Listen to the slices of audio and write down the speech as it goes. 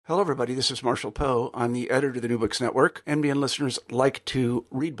Hello, everybody. This is Marshall Poe. I'm the editor of the New Books Network. NBN listeners like to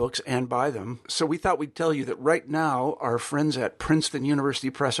read books and buy them. So we thought we'd tell you that right now, our friends at Princeton University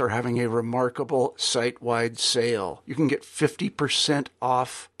Press are having a remarkable site-wide sale. You can get 50%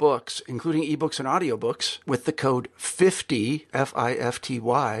 off books, including ebooks and audiobooks, with the code 50,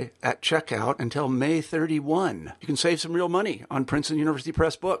 F-I-F-T-Y, at checkout until May 31. You can save some real money on Princeton University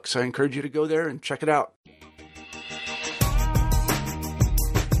Press books. I encourage you to go there and check it out.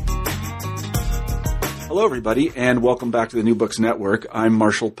 Hello, everybody, and welcome back to the New Books Network. I'm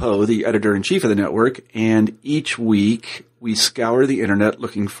Marshall Poe, the editor-in-chief of the network, and each week we scour the internet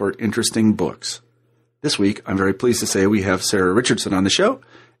looking for interesting books. This week, I'm very pleased to say we have Sarah Richardson on the show,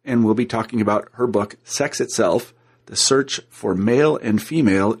 and we'll be talking about her book, Sex Itself, The Search for Male and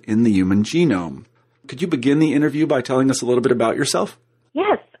Female in the Human Genome. Could you begin the interview by telling us a little bit about yourself?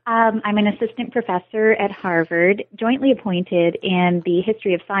 Yes. I'm an assistant professor at Harvard, jointly appointed in the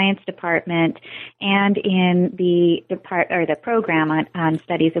History of Science department and in the program on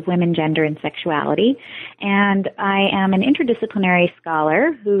studies of women, gender, and sexuality. And I am an interdisciplinary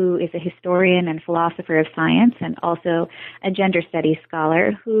scholar who is a historian and philosopher of science and also a gender studies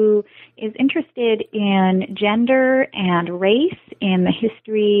scholar who is interested in gender and race in the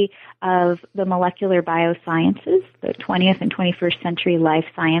history of the molecular biosciences, the 20th and 21st century life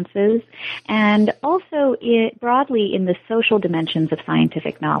sciences, and also broadly in the social dimensions of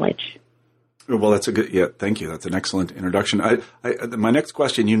scientific knowledge. Well, that's a good, thank you. That's an excellent introduction. My next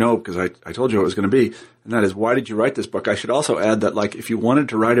question, because I told you what it was going to be, and that is, why did you write this book? I should also add that, if you wanted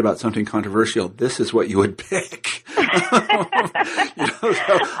to write about something controversial, this is what you would pick.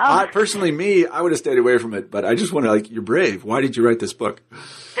 Personally, I would have stayed away from it, but I just want to, you're brave. Why did you write this book?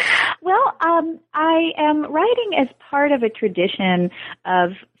 Well, I am writing as part of a tradition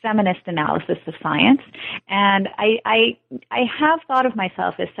of feminist analysis of science, and I have thought of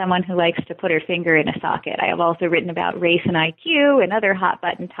myself as someone who likes to put her finger in a socket. I have also written about race and IQ and other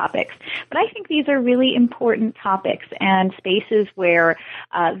hot-button topics, but I think these are really important topics and spaces where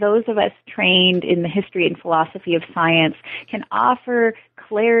those of us trained in the history and philosophy of science can offer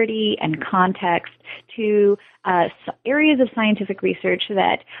clarity and context to areas of scientific research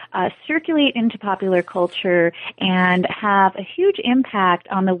that circulate into popular culture and have a huge impact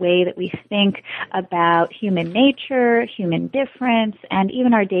on the way that we think about human nature, human difference, and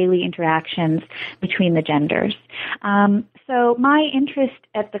even our daily interactions between the genders. So my interest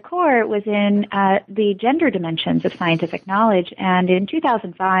at the core was in the gender dimensions of scientific knowledge, and in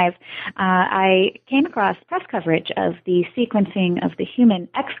 2005, I came across press coverage of the sequencing of the human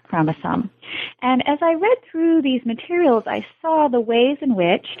X chromosome. And as I read through these materials, I saw the ways in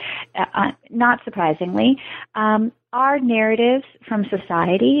which, not surprisingly, our narratives from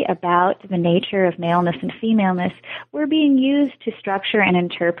society about the nature of maleness and femaleness were being used to structure and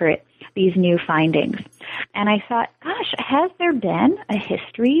interpret these new findings. And I thought, gosh, has there been a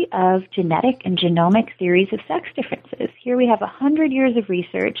history of genetic and genomic theories of sex differences? Here we have 100 years of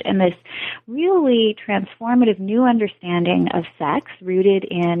research and this really transformative new understanding of sex rooted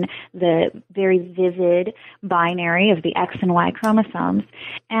in the very vivid binary of the X and Y chromosomes.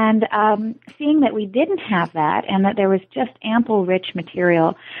 And seeing that we didn't have that and that there was just ample rich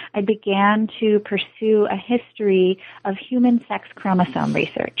material, I began to pursue a history of human sex chromosome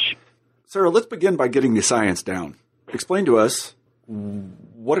research. Sarah, let's begin by getting the science down. Explain to us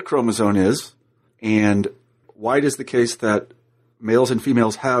what a chromosome is and why it is the case that males and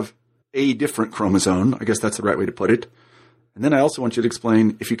females have a different chromosome. I guess that's the right way to put it. And then I also want you to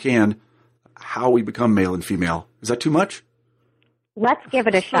explain, if you can, how we become male and female. Is that too much? Let's give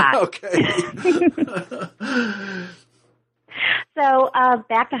it a shot. Okay. So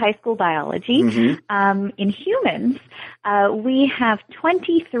back to high school biology. Mm-hmm. In humans, we have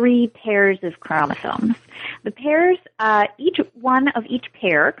 23 pairs of chromosomes. The pairs, each one of each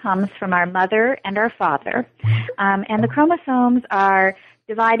pair comes from our mother and our father. And the chromosomes are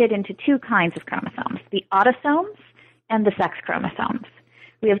divided into two kinds of chromosomes, the autosomes and the sex chromosomes.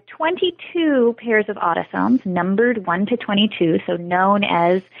 We have 22 pairs of autosomes, numbered 1 to 22, so known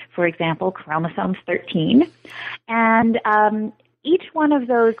as, for example, chromosomes 13. And each one of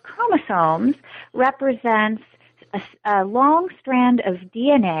those chromosomes represents a long strand of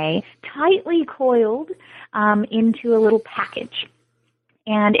DNA tightly coiled into a little package.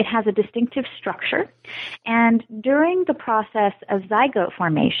 And it has a distinctive structure. And during the process of zygote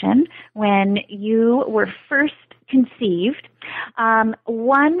formation, when you were first conceived,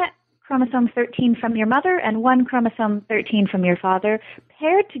 one chromosome 13 from your mother and one chromosome 13 from your father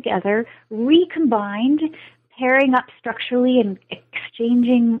paired together, recombined, pairing up structurally and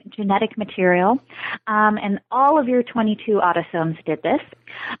exchanging genetic material, and all of your 22 autosomes did this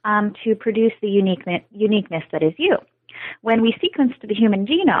to produce the uniqueness that is you. When we sequenced the human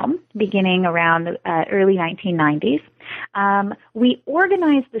genome, beginning around the early 1990s, we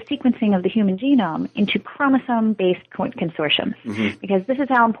organized the sequencing of the human genome into chromosome-based consortiums, because this is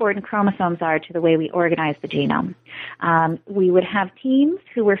how important chromosomes are to the way we organize the genome. We would have teams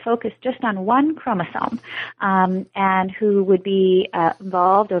who were focused just on one chromosome, and who would be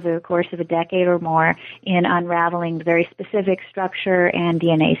involved over the course of a decade or more in unraveling the very specific structure and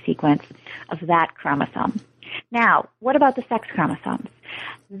DNA sequence of that chromosome. Now, what about the sex chromosomes?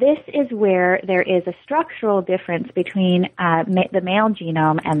 This is where there is a structural difference between the male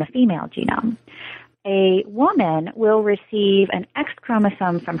genome and the female genome. A woman will receive an X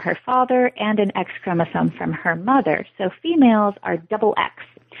chromosome from her father and an X chromosome from her mother. So females are double X.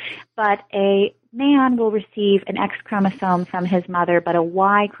 But a man will receive an X chromosome from his mother, but a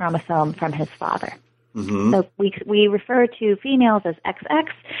Y chromosome from his father. So we refer to females as XX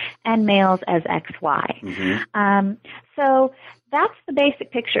and males as XY. So that's the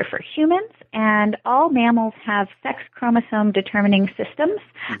basic picture for humans, and all mammals have sex chromosome determining systems,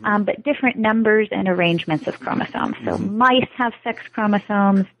 but different numbers and arrangements of chromosomes. So mice have sex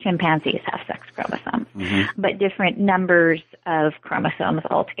chromosomes, chimpanzees have sex chromosomes, but different numbers of chromosomes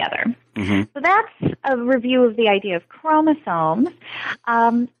altogether. So that's a review of the idea of chromosomes.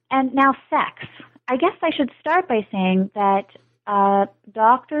 And now sex. I guess I should start by saying that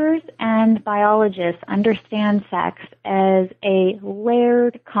doctors and biologists understand sex as a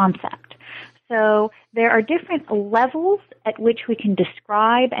layered concept. So there are different levels at which we can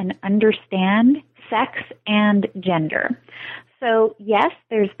describe and understand sex and gender. So yes,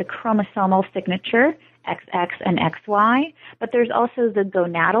 there's the chromosomal signature, XX and XY, but there's also the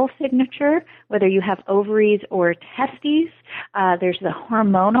gonadal signature, whether you have ovaries or testes. There's the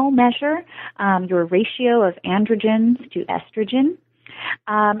hormonal measure, your ratio of androgens to estrogen,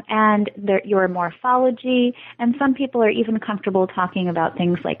 and your morphology, and some people are even comfortable talking about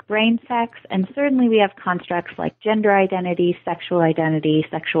things like brain sex, and certainly we have constructs like gender identity, sexual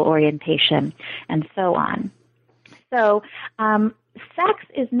orientation, and so on. So sex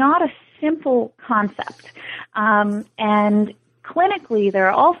is not a simple concept. And clinically, there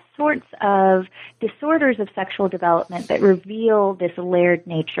are all sorts of disorders of sexual development that reveal this layered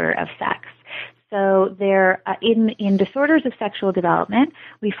nature of sex. So there, in disorders of sexual development,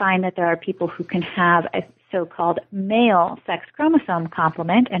 we find that there are people who can have a so-called male sex chromosome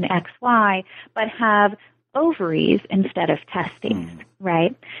complement, an XY, but have ovaries instead of testes,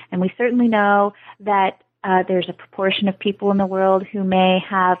 right? And we certainly know that there's a proportion of people in the world who may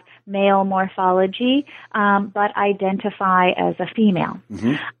have male morphology, but identify as a female.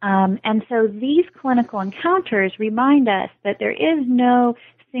 And so these clinical encounters remind us that there is no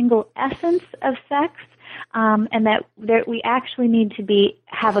single essence of sex, and that we actually need to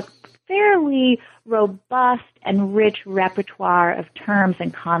have a fairly robust and rich repertoire of terms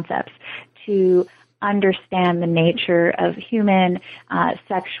and concepts to understand the nature of human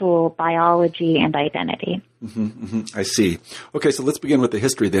sexual biology and identity. I see. Okay, so let's begin with the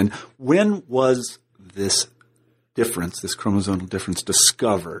history then. When was this difference, this chromosomal difference,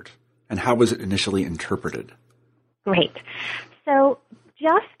 discovered, and how was it initially interpreted? Great. So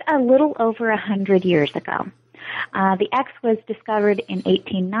just a little over 100 years ago, the X was discovered in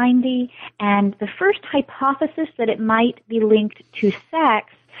 1890, and the first hypothesis that it might be linked to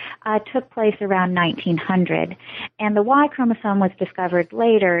sex took place around 1900, and the Y chromosome was discovered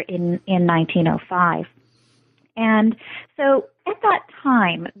later in 1905. And so at that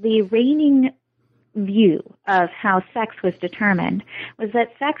time, the reigning view of how sex was determined was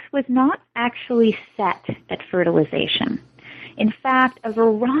that sex was not actually set at fertilization. In fact, a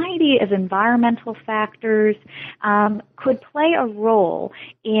variety of environmental factors could play a role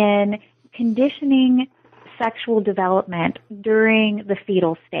in conditioning sexual development during the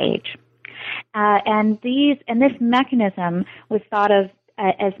fetal stage. And this mechanism was thought of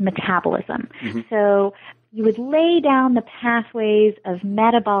as metabolism. So you would lay down the pathways of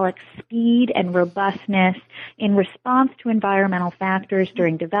metabolic speed and robustness in response to environmental factors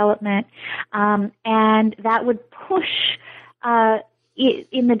during development, and that would push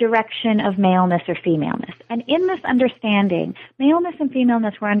in the direction of maleness or femaleness. And in this understanding, maleness and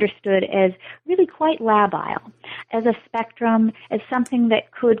femaleness were understood as really quite labile, as a spectrum, as something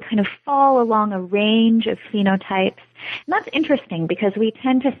that could kind of fall along a range of phenotypes. And that's interesting because we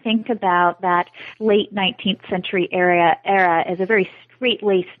tend to think about that late 19th century era as a very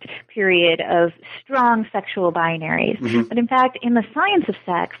straight-laced period of strong sexual binaries. Mm-hmm. But in fact, in the science of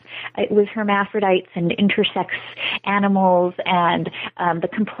sex, it was hermaphrodites and intersex animals and the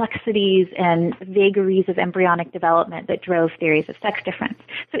complexities and vagaries of embryonic development that drove theories of sex difference.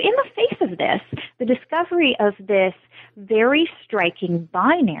 So in the face of this, the discovery of this very striking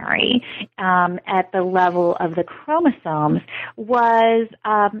binary at the level of the chromosomes was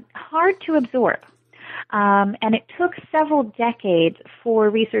hard to absorb. And it took several decades for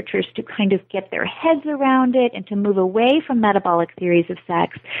researchers to kind of get their heads around it and to move away from metabolic theories of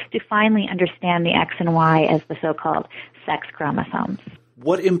sex to finally understand the X and Y as the so-called sex chromosomes.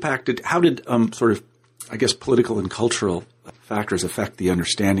 How did political and cultural factors affect the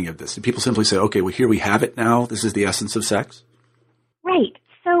understanding of this? Did people simply say, okay, well, here we have it now, this is the essence of sex? Right.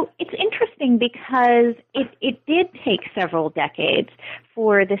 So it's interesting because it did take several decades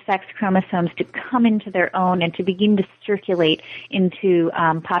for the sex chromosomes to come into their own and to begin to circulate into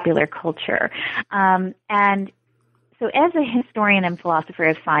popular culture. And so as a historian and philosopher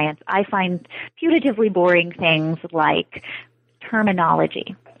of science, I find putatively boring things like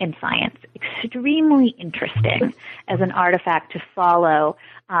terminology in science extremely interesting as an artifact to follow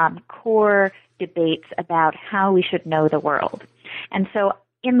core debates about how we should know the world. And so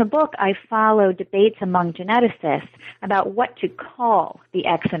in the book, I follow debates among geneticists about what to call the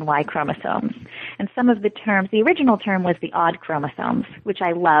X and Y chromosomes. And some of the terms, the original term was the odd chromosomes, which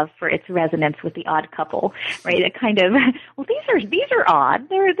I love for its resonance with the odd couple, right? It kind of, well, these are odd.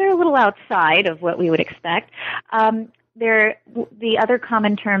 They're a little outside of what we would expect. The other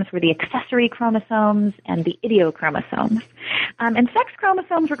common terms were the accessory chromosomes and the idiochromosomes. And sex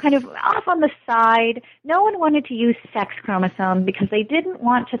chromosomes were kind of off on the side. No one wanted to use sex chromosomes because they didn't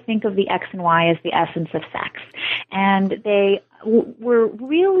want to think of the X and Y as the essence of sex. And they were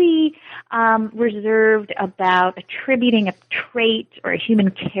really reserved about attributing a trait or a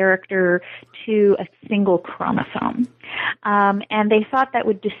human character to a single chromosome. And they thought that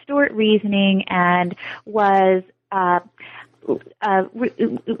would distort reasoning and was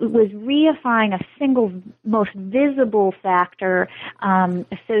reifying a single most visible factor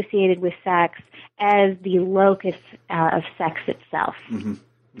associated with sex as the locus of sex itself. Mm-hmm.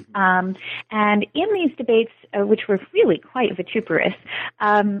 And in these debates, which were really quite vituperous,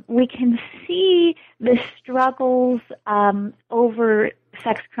 we can see the struggles over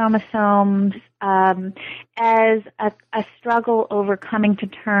sex chromosomes as a struggle over coming to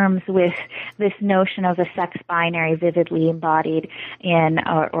terms with this notion of a sex binary vividly embodied in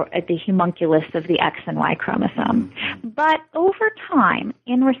or at the homunculus of the X and Y chromosome. But over time,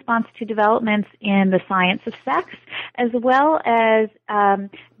 in response to developments in the science of sex, as well as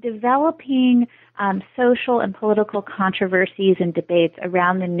developing social and political controversies and debates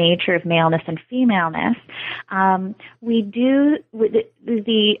around the nature of maleness and femaleness,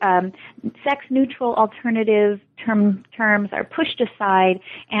 the sex-neutral alternative terms are pushed aside,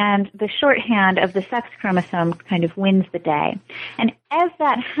 and the shorthand of the sex chromosome kind of wins the day. And as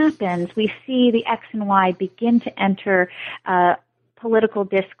that happens, we see the X and Y begin to enter political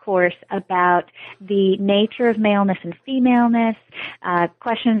discourse about the nature of maleness and femaleness,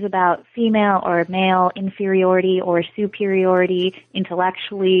 questions about female or male inferiority or superiority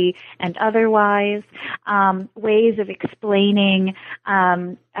intellectually and otherwise, ways of explaining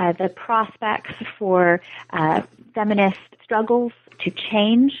the prospects for feminist struggles to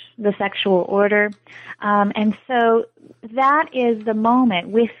change the sexual order. And so that is the moment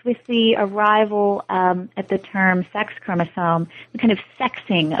with the arrival at the term sex chromosome, the kind of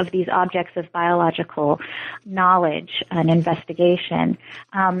sexing of these objects of biological knowledge and investigation,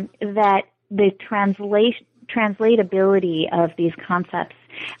 that the translatability of these concepts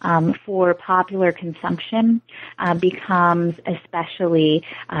for popular consumption becomes especially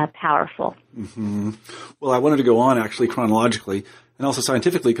powerful. Mm-hmm. Well, I wanted to go on actually chronologically and also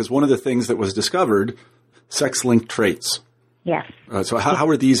scientifically, because one of the things that was discovered, sex-linked traits. Yes. So how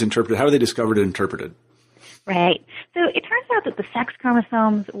are these interpreted? How are they discovered and interpreted? Right. So it turns out that the sex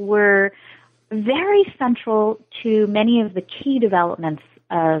chromosomes were very central to many of the key developments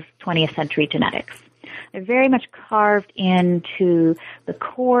of 20th century genetics. They're very much carved into the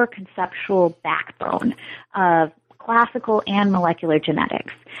core conceptual backbone of classical and molecular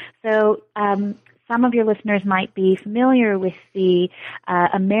genetics. So some of your listeners might be familiar with the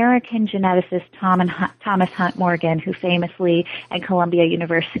American geneticist Thomas Hunt Morgan, who famously at Columbia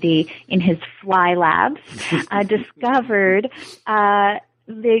University in his fly labs discovered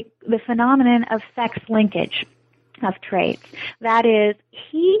the phenomenon of sex linkage of traits. That is,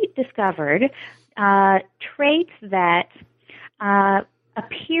 he discovered traits that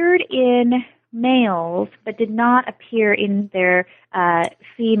appeared in males, but did not appear in their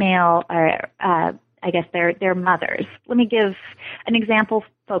female, or their mothers. Let me give an example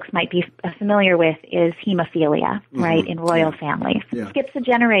folks might be familiar with is hemophilia, right, in royal families. Yeah. Skips a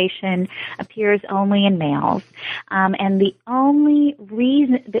generation, appears only in males, and the only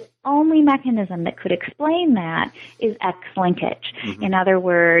mechanism that could explain that is X linkage. In other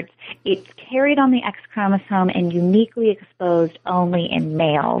words, it's carried on the X chromosome and uniquely exposed only in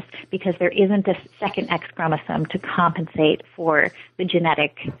males because there isn't a second X chromosome to compensate for the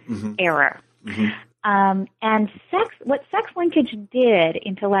genetic error. And what sex linkage did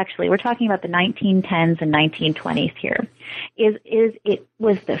intellectually, we're talking about the 1910s and 1920s here, is it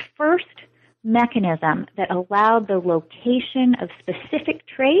was the first mechanism that allowed the location of specific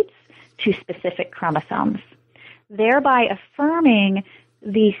traits to specific chromosomes, thereby affirming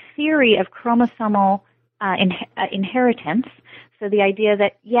the theory of chromosomal inheritance. So the idea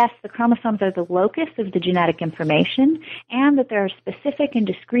that, yes, the chromosomes are the locus of the genetic information and that there are specific and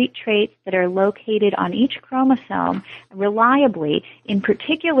discrete traits that are located on each chromosome reliably in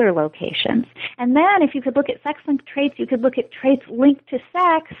particular locations. And then if you could look at sex-linked traits, you could look at traits linked to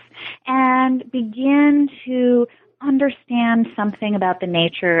sex and begin to understand something about the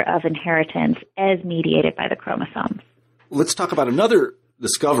nature of inheritance as mediated by the chromosomes. Let's talk about another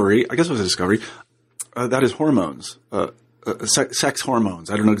discovery. I guess it was a discovery. That is hormones. Sex hormones.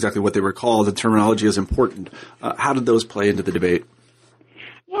 I don't know exactly what they were called. The terminology is important. How did those play into the debate?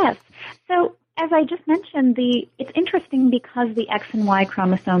 Yes. So as I just mentioned, it's interesting because the X and Y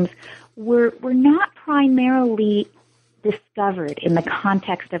chromosomes were not primarily discovered in the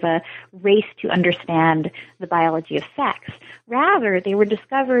context of a race to understand the biology of sex. Rather, they were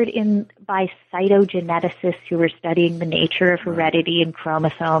discovered by cytogeneticists who were studying the nature of heredity and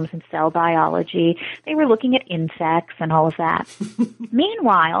chromosomes and cell biology. They were looking at insects and all of that.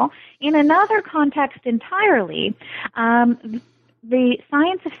 Meanwhile, in another context entirely, the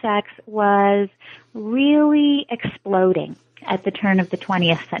science of sex was really exploding at the turn of the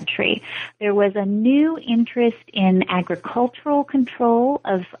 20th century. There was a new interest in agricultural control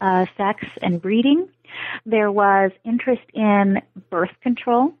of sex and breeding. There was interest in birth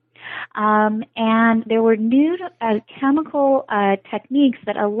control. And there were new chemical techniques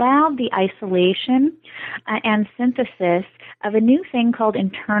that allowed the isolation and synthesis of a new thing called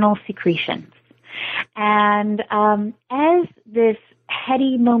internal secretions. And as this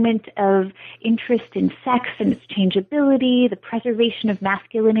heady moment of interest in sex and its changeability, the preservation of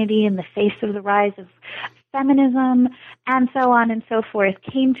masculinity in the face of the rise of feminism, and so on and so forth,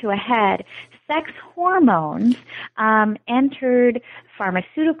 came to a head, sex hormones entered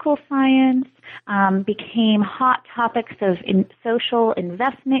pharmaceutical science, became hot topics of social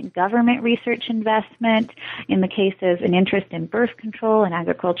investment, government research investment, in the case of an interest in birth control and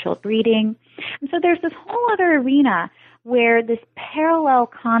agricultural breeding. And so there's this whole other arena where this parallel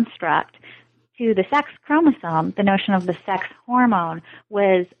construct to the sex chromosome, the notion of the sex hormone,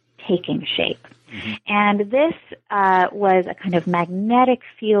 was taking shape. And this was a kind of magnetic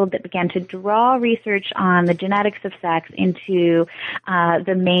field that began to draw research on the genetics of sex into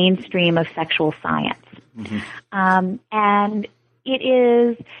the mainstream of sexual science. And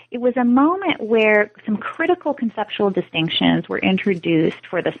it was a moment where some critical conceptual distinctions were introduced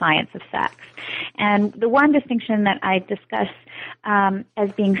for the science of sex. And the one distinction that I discuss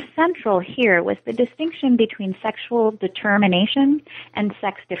as being central here was the distinction between sexual determination and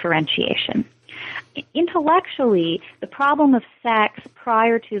sex differentiation. Intellectually, the problem of sex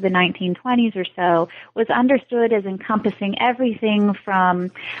prior to the 1920s or so was understood as encompassing everything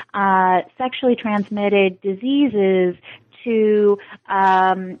from sexually transmitted diseases to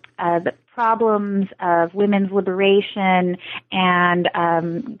the problems of women's liberation and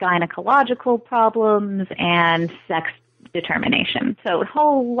gynecological problems and sex determination. So a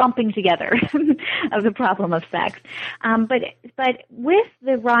whole lumping together of the problem of sex. But with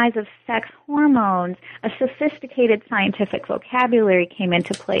the rise of sex hormones, a sophisticated scientific vocabulary came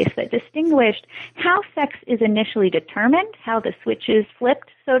into place that distinguished how sex is initially determined, how the switch is flipped,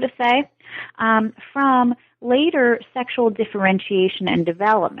 so to say, from later sexual differentiation and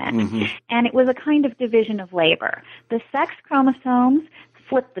development. And it was a kind of division of labor. The sex chromosomes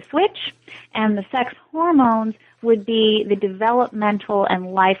flipped the switch, and the sex hormones would be the developmental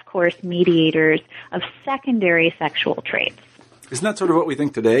and life course mediators of secondary sexual traits. Isn't that sort of what we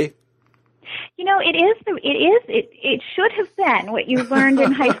think today? You know, it should have been what you learned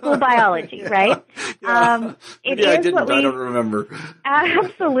in high school biology, right? I don't remember.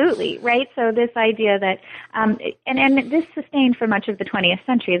 Absolutely, right? So this idea that, and this sustained for much of the 20th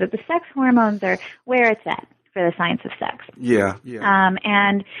century, that the sex hormones are where it's at, for the science of sex. Yeah.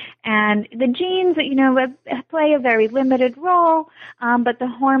 And the genes, play a very limited role, but the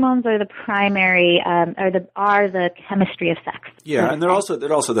hormones are the primary, are the chemistry of sex. Yeah, and they're also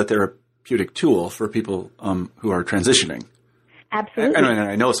the therapeutic tool for people who are transitioning. Absolutely. And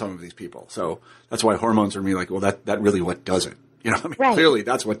I know some of these people, so that's why hormones are me like, well, that really what does it? Right. Clearly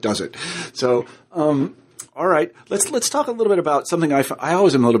that's what does it. So, all right, let's talk a little bit about something I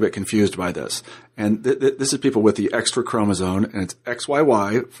always am a little bit confused by this. And this is people with the extra chromosome, and it's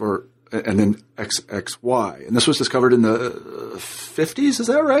XYY and then XXY. And this was discovered in the 50s, is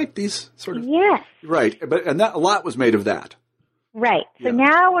that right? These sort of. Yes. Right. And a lot was made of that. Right. So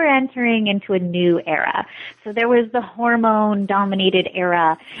now we're entering into a new era. So there was the hormone-dominated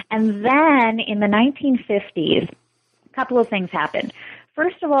era. And then in the 1950s, a couple of things happened.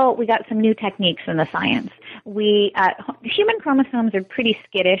 First of all, we got some new techniques in the science. Human chromosomes are pretty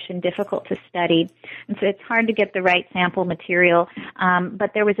skittish and difficult to study, and so it's hard to get the right sample material.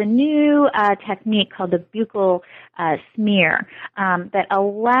 But there was a new technique called the buccal smear that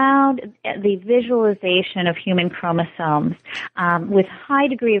allowed the visualization of human chromosomes with high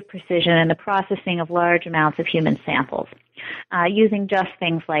degree of precision and the processing of large amounts of human samples using just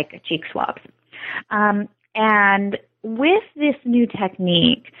things like cheek swabs. And with this new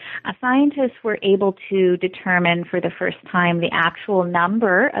technique, scientists were able to determine for the first time the actual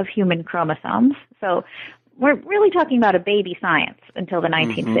number of human chromosomes. So we're really talking about a baby science until the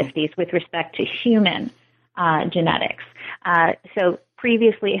 1950s with respect to human genetics. So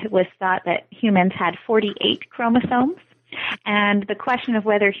previously it was thought that humans had 48 chromosomes. And the question of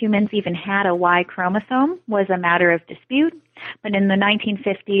whether humans even had a Y chromosome was a matter of dispute. But in the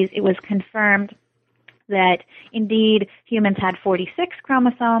 1950s, it was confirmed that indeed humans had 46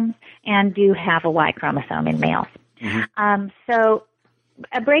 chromosomes and do have a Y chromosome in males. So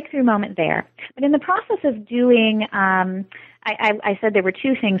a breakthrough moment there. But in the process of doing, I said there were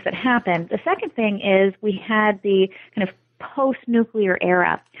two things that happened. The second thing is we had the kind of post-nuclear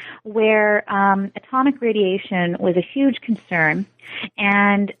era where atomic radiation was a huge concern,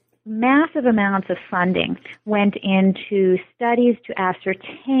 and massive amounts of funding went into studies to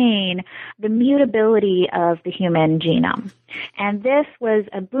ascertain the mutability of the human genome. And this was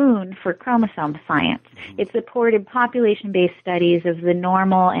a boon for chromosome science. It supported population-based studies of the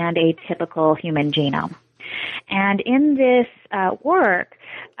normal and atypical human genome. And in this work,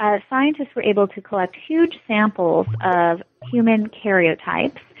 scientists were able to collect huge samples of human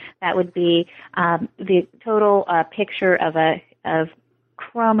karyotypes. That would be the total picture of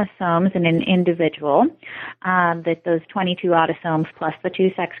chromosomes in an individual, that those 22 autosomes plus the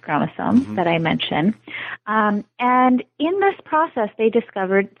 2 sex chromosomes that I mentioned. And in this process, they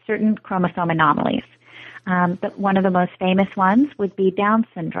discovered certain chromosome anomalies. But one of the most famous ones would be Down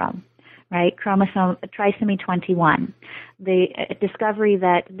syndrome, right? Chromosome trisomy 21. The discovery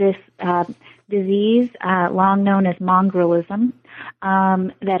that this disease, long known as mongrellism,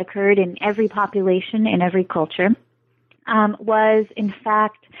 that occurred in every population, in every culture, was in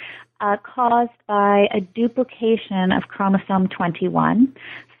fact caused by a duplication of chromosome 21,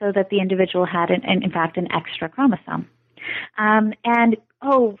 so that the individual had, in fact, an extra chromosome.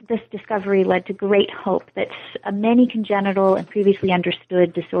 This discovery led to great hope that many congenital and previously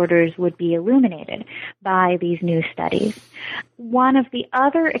understood disorders would be illuminated by these new studies. One of the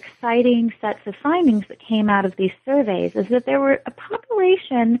other exciting sets of findings that came out of these surveys is that there were a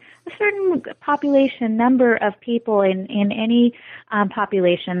certain population number of people in any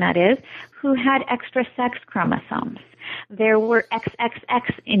population, that is, who had extra sex chromosomes. There were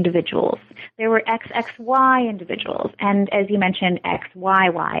XXX individuals. There were XXY individuals. And as you mentioned,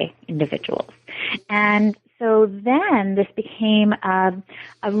 XYY individuals. And so then this became a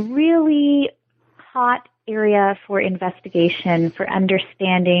really hot area for investigation for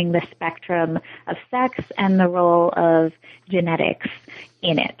understanding the spectrum of sex and the role of genetics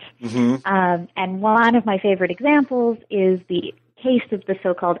in it. And one of my favorite examples is the case of the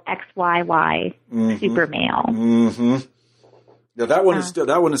so-called XYY super male. Yeah, that one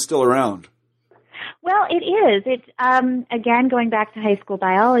is still around. Well, it is. It's again, going back to high school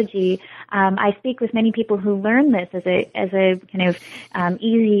biology. I speak with many people who learn this as a kind of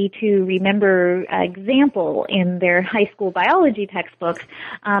easy to remember example in their high school biology textbooks.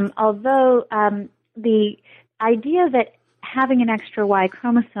 Although the idea that having an extra Y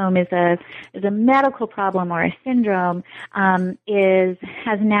chromosome is a medical problem or a syndrome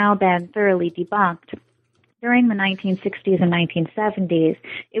has now been thoroughly debunked. during the 1960s and 1970s,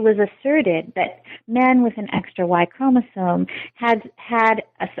 it was asserted that men with an extra Y chromosome had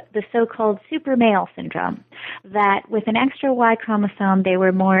the so-called super male syndrome, that with an extra Y chromosome, they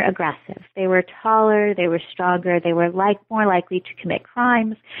were more aggressive. They were taller, they were stronger, they were more likely to commit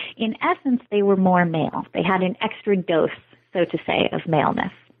crimes. In essence, they were more male. They had an extra dose, so to say, of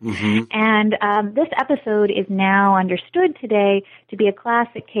maleness. Mm-hmm. And this episode is now understood today to be a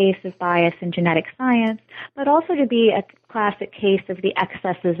classic case of bias in genetic science, but also to be a classic case of the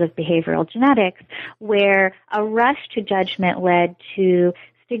excesses of behavioral genetics, where a rush to judgment led to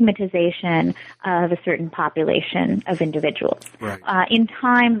stigmatization of a certain population of individuals. Right. In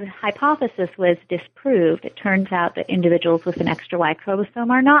time, the hypothesis was disproved. It turns out that individuals with an extra Y chromosome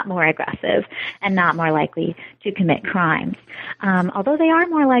are not more aggressive and not more likely to commit crimes, although they are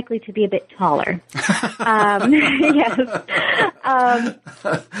more likely to be a bit taller. Yes.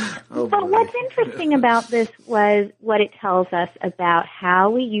 But what's interesting about this was what it tells us about how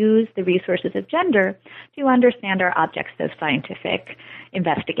we use the resources of gender to understand our objects of scientific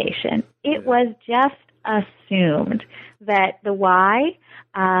investigation. It was just assumed that the Y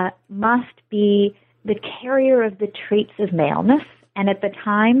must be the carrier of the traits of maleness, and at the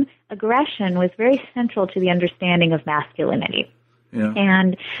time, aggression was very central to the understanding of masculinity. Yeah.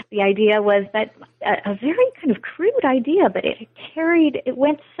 And the idea was that a very kind of crude idea, but it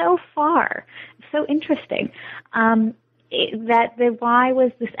went so far, so interesting, that the Y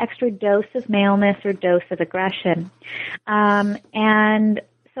was this extra dose of maleness or dose of aggression. And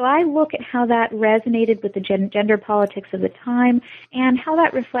so I look at how that resonated with the gender politics of the time and how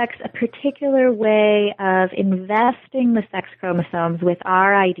that reflects a particular way of investing the sex chromosomes with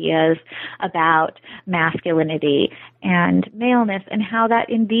our ideas about masculinity and maleness, and how that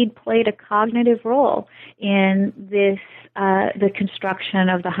indeed played a cognitive role in this, the construction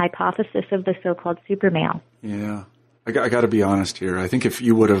of the hypothesis of the so-called supermale. Yeah. I got to be honest here. I think if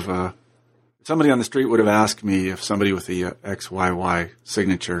you would have, somebody on the street would have asked me if somebody with the XYY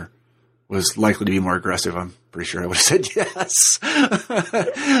signature was likely to be more aggressive, I'm pretty sure I would have said yes. I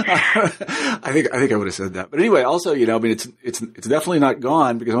think I would have said that. But anyway, also, I mean, it's definitely not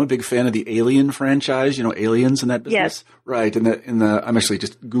gone, because I'm a big fan of the Alien franchise. Aliens in that business, Yes. Right? I'm actually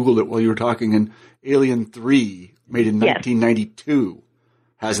just Googled it while you were talking, and Alien 3, made in 1992,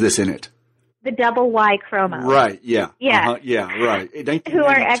 has this in it. The double Y chromosome. Right, yeah. Yeah. Yeah, right. Who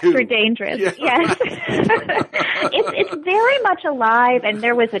are extra dangerous. Yeah. Yes. It's very much alive, and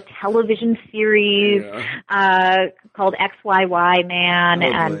there was a television series called XYY Man,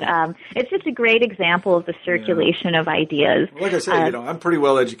 and it's just a great example of the circulation of ideas. Well, like I said, I'm pretty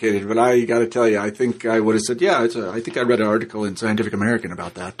well educated, but I got to tell you, I think I would have said, I think I read an article in Scientific American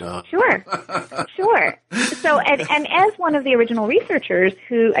about that. Sure. So, and as one of the original researchers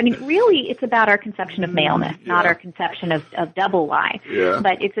really it's about our conception of maleness, not our conception of double Y,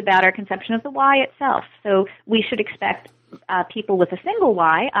 but it's about our conception of the Y itself. So we should expect people with a single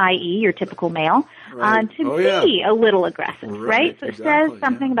Y, i.e. your typical male, to be a little aggressive, right? So it says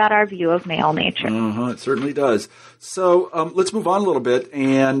something about our view of male nature. It certainly does. So let's move on a little bit.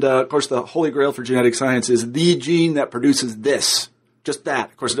 And, of course, the holy grail for genetic science is the gene that produces this, just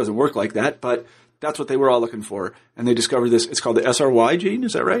that. Of course, it doesn't work like that, but that's what they were all looking for. And they discovered this. It's called the SRY gene.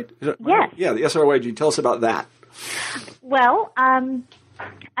 Is that right? Yes. Yeah, the SRY gene. Tell us about that. Well,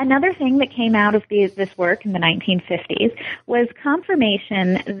 another thing that came out of this work in the 1950s was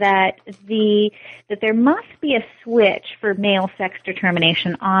confirmation that there must be a switch for male sex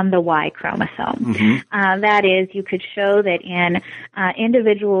determination on the Y chromosome. Mm-hmm. That is, you could show that in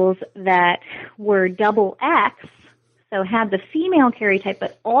individuals that were double X, so had the female karyotype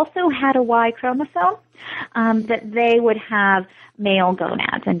but also had a Y chromosome, that they would have male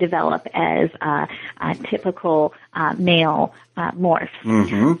gonads and develop as typical male morphs.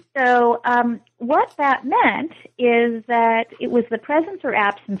 Mm-hmm. So what that meant is that it was the presence or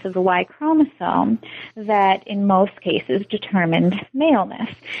absence of the Y chromosome that in most cases determined maleness.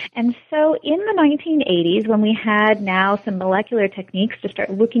 And so in the 1980s, when we had now some molecular techniques to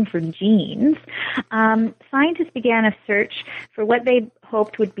start looking for genes, scientists began a search for what they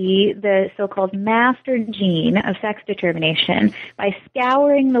hoped would be the so-called master gene of sex determination by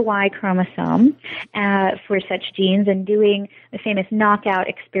scouring the Y chromosome for such genes and doing the famous knockout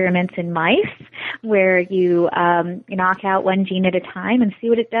experiments in mice, where you knock out one gene at a time and see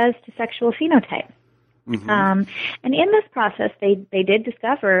what it does to sexual phenotype. Mm-hmm. And in this process, they did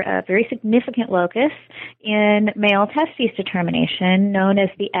discover a very significant locus in male testes determination known as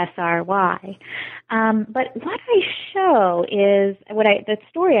the SRY. But what I show is, the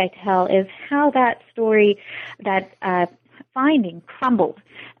story I tell is how that finding crumbled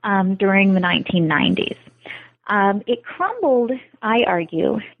during the 1990s. It crumbled, I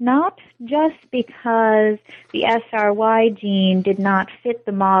argue, not just because the SRY gene did not fit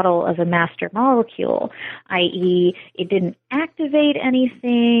the model of a master molecule, i.e., it didn't activate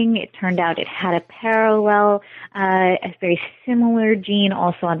anything. It turned out it had a parallel, a very similar gene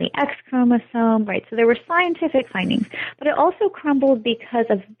also on the X chromosome, right? So there were scientific findings, but it also crumbled because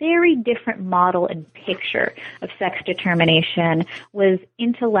a very different model and picture of sex determination was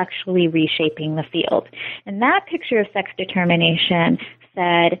intellectually reshaping the field. And that picture of sex determination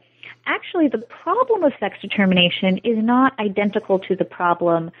said, actually, the problem of sex determination is not identical to the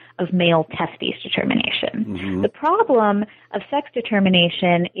problem of male testes determination. Mm-hmm. The problem of sex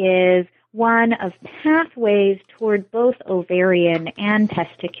determination is one of pathways toward both ovarian and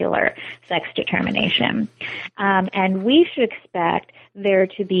testicular sex determination. And we should expect there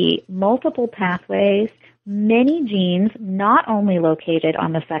to be multiple pathways, many genes not only located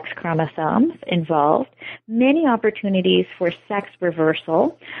on the sex chromosomes involved, many opportunities for sex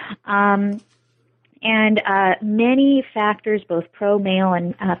reversal, and many factors, both pro-male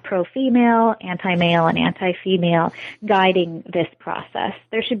and pro-female, anti-male and anti-female, guiding this process.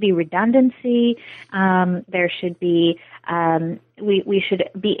 There should be redundancy. There should be we should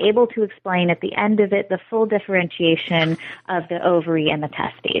be able to explain at the end of it the full differentiation of the ovary and the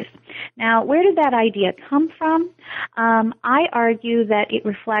testes. Now, where did that idea come from? I argue that it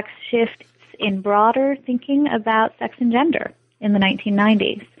reflects shifts in broader thinking about sex and gender in the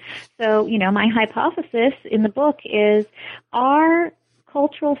 1990s. So, my hypothesis in the book is our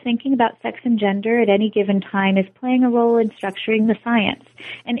cultural thinking about sex and gender at any given time is playing a role in structuring the science.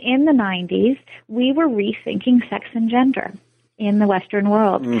 And in the 90s, we were rethinking sex and gender in the Western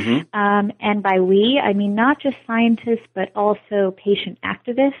world. Mm-hmm. And by we, I mean not just scientists, but also patient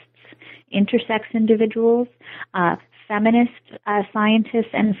activists, intersex individuals, feminist scientists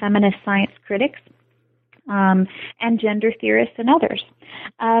and feminist science critics, and gender theorists and others.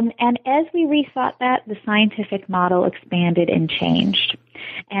 And as we rethought that, the scientific model expanded and changed.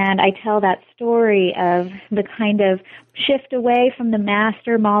 And I tell that story of the kind of shift away from the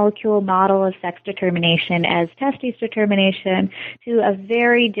master molecule model of sex determination as testes determination to a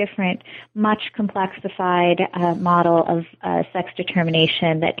very different, much complexified model of sex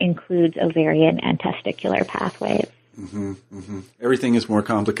determination that includes ovarian and testicular pathways. Mm-hmm, mm-hmm. Everything is more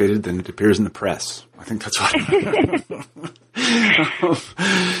complicated than it appears in the press. I think that's what.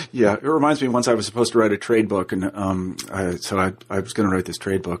 Yeah, it reminds me. Once I was supposed to write a trade book, and I was going to write this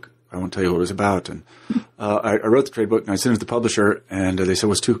trade book. I won't tell you what it was about. And I wrote the trade book, and I sent it to the publisher, and they said,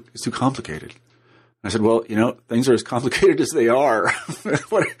 "It's too complicated." And I said, "Well, things are as complicated as they are.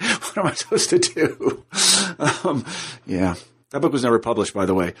 what am I supposed to do?" Yeah. That book was never published, by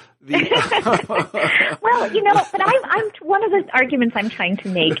the way. Well, but I'm one of the arguments I'm trying to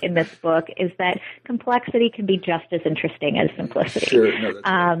make in this book is that complexity can be just as interesting as simplicity. Sure. No, that's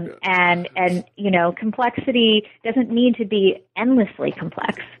right. And complexity doesn't need to be endlessly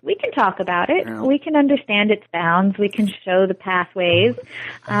complex. We can talk about it. Yeah. We can understand its bounds. We can show the pathways.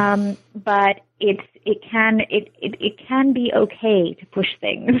 But it can be okay to push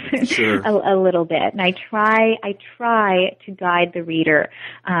things sure. a little bit, and I try to guide the reader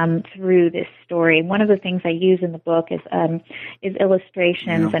through this story. One of the things I use in the book is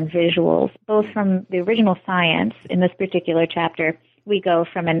illustrations and visuals, both from the original science. In this particular chapter, we go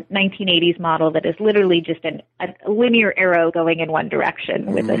from a 1980s model that is literally just a linear arrow going in one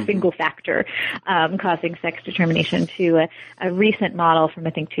direction with a single factor causing sex determination to a recent model from, I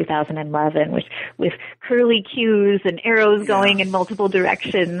think, 2011, with curly cues and arrows going in multiple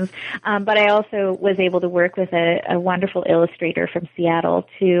directions. But I also was able to work with a wonderful illustrator from Seattle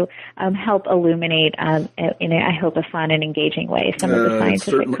to help illuminate, in I hope, a fun and engaging way some of the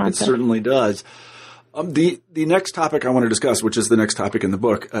scientific concepts. It certainly does. The next topic I want to discuss, which is the next topic in the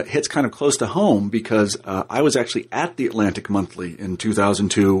book, hits kind of close to home because I was actually at the Atlantic Monthly in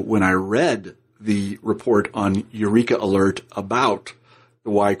 2002 when I read the report on Eureka Alert about the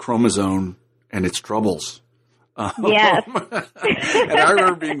Y chromosome and its troubles. Yes. And I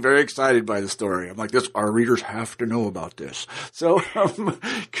remember being very excited by the story. I'm like, our readers have to know about this. So, and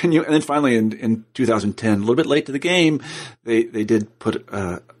then finally in 2010, a little bit late to the game, they did put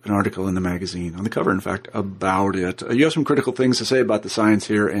an article in the magazine, on the cover, in fact, about it. You have some critical things to say about the science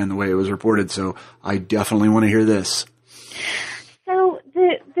here and the way it was reported, so I definitely want to hear this. So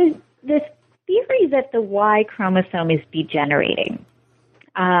the theory that the Y chromosome is degenerating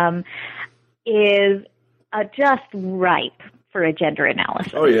is just ripe for a gender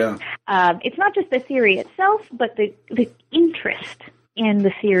analysis. Oh, yeah. It's not just the theory itself, but the interest in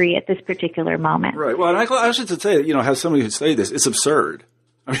the theory at this particular moment. Right. Well, and I should say, as somebody who studied this, it's absurd.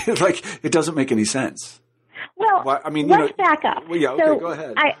 I mean, it doesn't make any sense. Well, I mean, let's back up. Well, yeah, okay, so go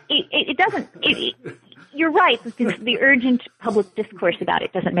ahead. It doesn't. You're right. The urgent public discourse about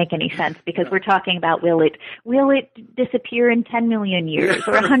it doesn't make any sense because we're talking about will it disappear in 10 million years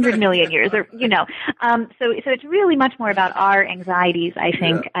or 100 million years or So it's really much more about our anxieties. I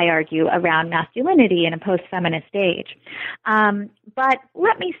think I argue around masculinity in a post-feminist age. But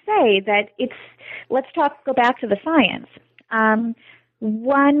let me say that go back to the science.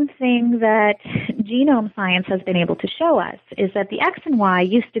 One thing that genome science has been able to show us is that the X and Y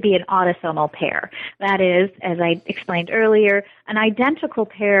used to be an autosomal pair. That is, as I explained earlier, an identical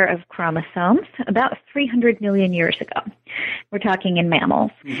pair of chromosomes about 300 million years ago. We're talking in mammals.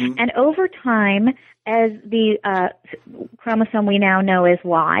 Mm-hmm. And over time, as the chromosome we now know as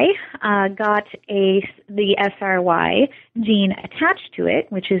Y got the SRY gene attached to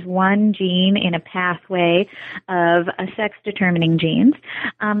it, which is one gene in a pathway of sex-determining genes,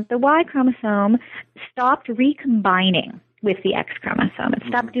 the Y chromosome stopped recombining with the X chromosome. It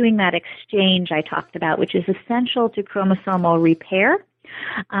stopped doing that exchange I talked about, which is essential to chromosomal repair.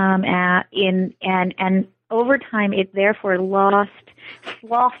 And over time, it therefore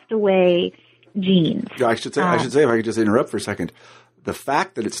slothed away genes. Yeah, I should say, if I could just interrupt for a second. The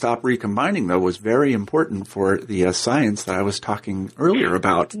fact that it stopped recombining, though, was very important for the science that I was talking earlier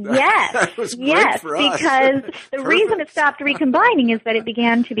about. Yes, that was great for us. Because the reason it stopped recombining is that it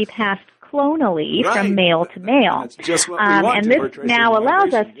began to be passed clonally from male to male. That's just what we want. And this now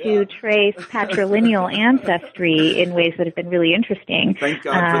allows us to trace patrilineal ancestry in ways that have been really interesting. Thank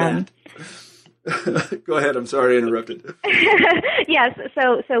God for that. Go ahead. I'm sorry I interrupted. Yes.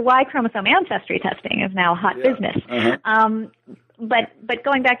 So Y chromosome ancestry testing is now hot business. Uh-huh. But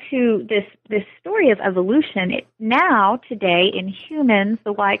going back to this story of evolution, today in humans,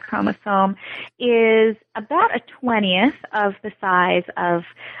 the Y chromosome is about a 20th of the size of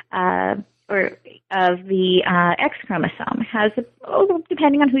the X chromosome. Has,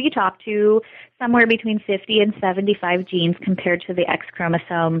 depending on who you talk to, somewhere between 50 and 75 genes compared to the X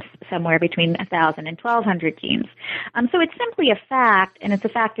chromosomes, somewhere between 1,000 and 1,200 genes. So it's simply a fact, and it's a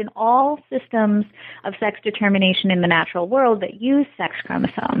fact in all systems of sex determination in the natural world that use sex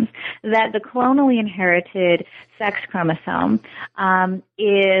chromosomes, that the clonally inherited sex chromosome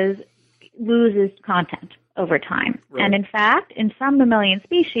loses content over time. Right. And in fact, in some mammalian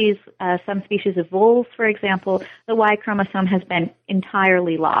species, some species of voles, for example, the Y chromosome has been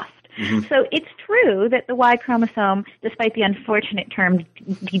entirely lost. Mm-hmm. So it's true that the Y chromosome, despite the unfortunate term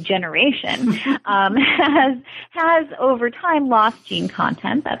degeneration, has over time lost gene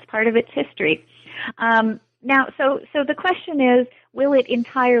content. That's part of its history. Now, so the question is, will it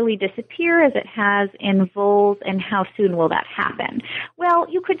entirely disappear as it has in voles, and how soon will that happen? Well,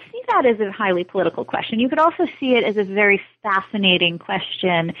 you could see that as a highly political question. You could also see it as a very fascinating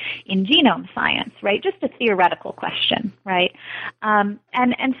question in genome science, right? Just a theoretical question, right? And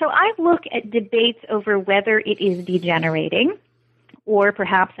so I look at debates over whether it is degenerating, or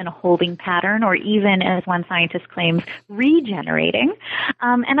perhaps in a holding pattern, or even, as one scientist claims, regenerating.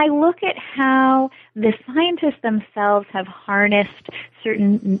 And I look at how the scientists themselves have harnessed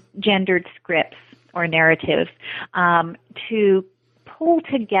certain gendered scripts or narratives to pull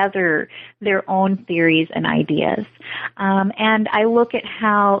together their own theories and ideas. And I look at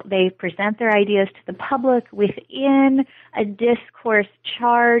how they present their ideas to the public within a discourse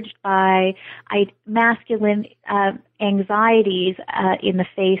charged by masculine anxieties in the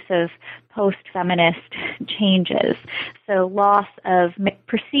face of post-feminist changes. So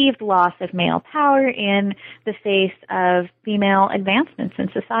perceived loss of male power in the face of female advancements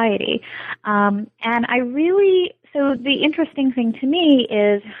in society. So the interesting thing to me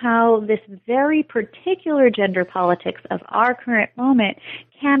is how this very particular gender politics of our current moment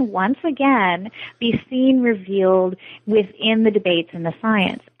can once again be seen revealed within the debates in the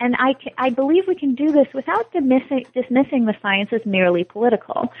science. And I believe we can do this without dismissing the science as merely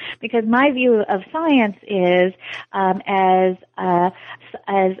political, because my view of science is as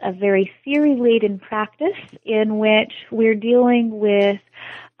a very theory-laden practice in which we're dealing with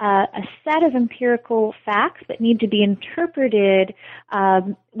a set of empirical facts that need to be interpreted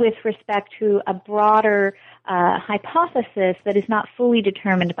with respect to a broader hypothesis that is not fully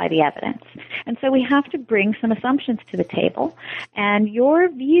determined by the evidence. And so we have to bring some assumptions to the table. And your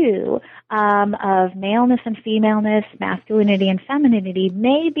view of maleness and femaleness, masculinity and femininity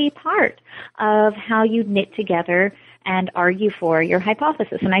may be part of how you knit together and argue for your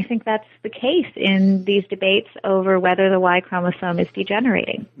hypothesis. And I think that's the case in these debates over whether the Y chromosome is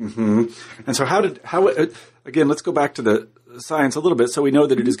degenerating. Mm-hmm. And so again, let's go back to the science a little bit. So we know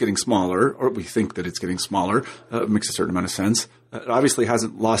that it is getting smaller, or we think that it's getting smaller. It makes a certain amount of sense. It obviously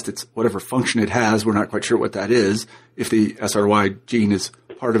hasn't lost its whatever function it has. We're not quite sure what that is. If the SRY gene is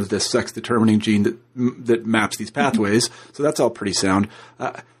part of this sex-determining gene that maps these pathways. So that's all pretty sound.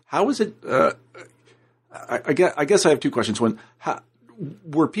 How is it? I guess I have two questions. One,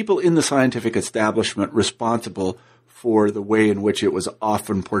 were people in the scientific establishment responsible for the way in which it was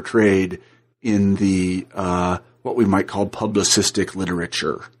often portrayed in the what we might call publicistic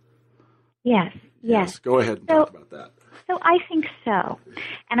literature? Yes. Go ahead and talk about that. So I think so.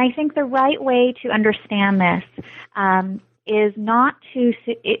 And I think the right way to understand this is not to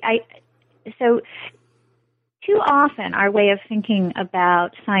so too often our way of thinking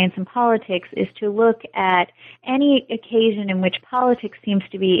about science and politics is to look at any occasion in which politics seems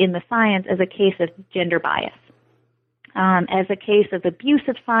to be in the science as a case of gender bias, as a case of abuse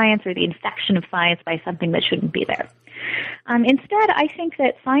of science or the infection of science by something that shouldn't be there. Instead, I think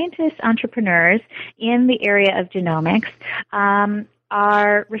that scientists, entrepreneurs in the area of genomics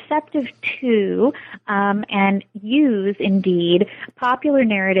are receptive to and use, indeed, popular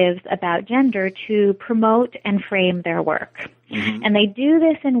narratives about gender to promote and frame their work. Mm-hmm. And they do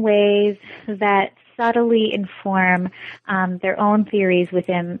this in ways that subtly inform their own theories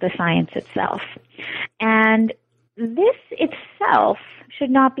within the science itself. And this itself should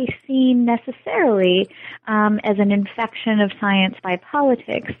not be seen necessarily as an infection of science by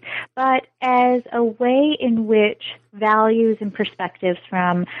politics, but as a way in which values and perspectives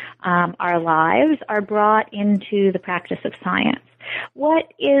from our lives are brought into the practice of science.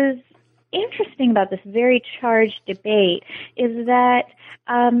 What is interesting about this very charged debate is that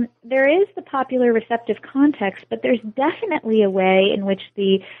there is the popular receptive context, but there's definitely a way in which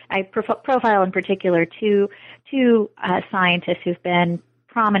I profile in particular two scientists who've been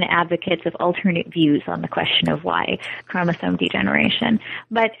prominent advocates of alternate views on the question of Y chromosome degeneration.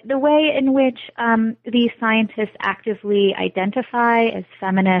 But the way in which these scientists actively identify as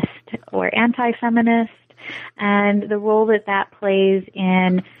feminist or anti-feminist, and the role that plays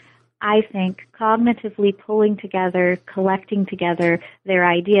in, I think, cognitively pulling together, collecting together their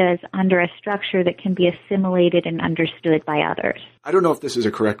ideas under a structure that can be assimilated and understood by others. I don't know if this is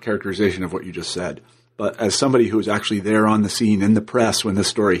a correct characterization of what you just said, but as somebody who was actually there on the scene in the press when this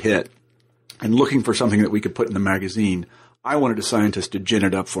story hit and looking for something that we could put in the magazine, I wanted a scientist to gin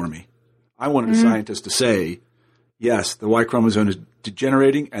it up for me. I wanted a scientist to say, yes, the Y chromosome is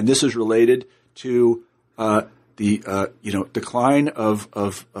degenerating, and this is related to the decline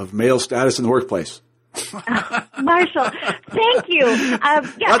of male status in the workplace. Marshall, thank you.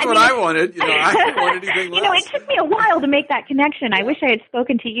 That's what I wanted. I didn't want anything less. It took me a while to make that connection. I wish I had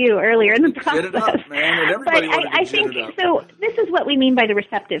spoken to you earlier in the process. Get it up, man. And everybody I think so. This is what we mean by the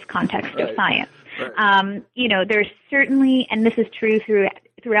receptive context of science. Right. There's certainly, and this is true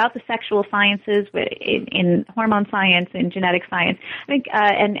throughout the sexual sciences, in hormone science and genetic science. I think,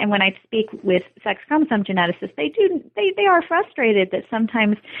 and when I speak with sex chromosome geneticists, they are frustrated that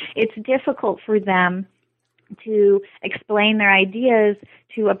sometimes it's difficult for them to explain their ideas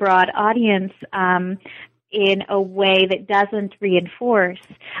to a broad audience in a way that doesn't reinforce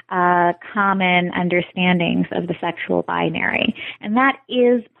common understandings of the sexual binary. And that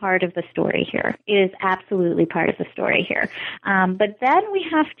is part of the story here. It is absolutely part of the story here. But then we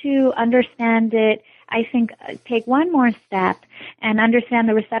have to understand it, I think, take one more step and understand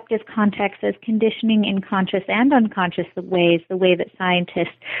the receptive context as conditioning in conscious and unconscious ways, the way that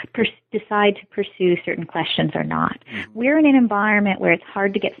scientists decide to pursue certain questions or not. Mm-hmm. We're in an environment where it's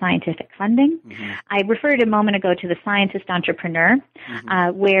hard to get scientific funding. Mm-hmm. I referred a moment ago to the scientist entrepreneur,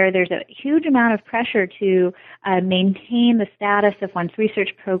 where there's a huge amount of pressure to maintain the status of one's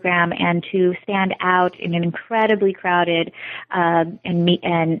research program and to stand out in an incredibly crowded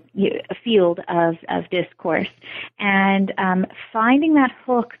field of discourse. And finding that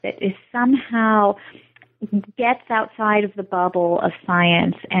hook that is somehow gets outside of the bubble of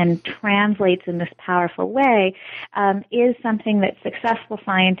science and translates in this powerful way is something that successful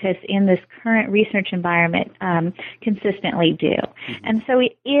scientists in this current research environment consistently do. Mm-hmm. And so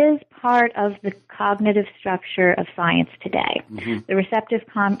it is part of the cognitive structure of science today. Mm-hmm. The receptive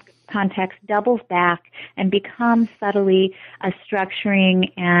context doubles back and becomes subtly a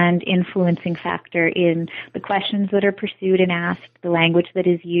structuring and influencing factor in the questions that are pursued and asked, the language that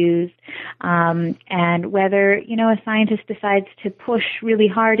is used, and whether, a scientist decides to push really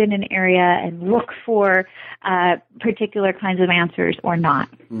hard in an area and look for particular kinds of answers or not.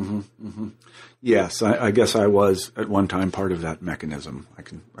 Mm-hmm, mm-hmm. Yes, I guess I was at one time part of that mechanism. I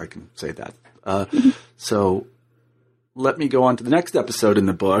can say that. So let me go on to the next episode in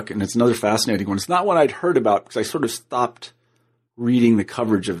the book, and it's another fascinating one. It's not one I'd heard about because I sort of stopped reading the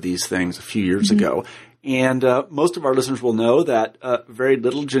coverage of these things a few years ago. And most of our listeners will know that very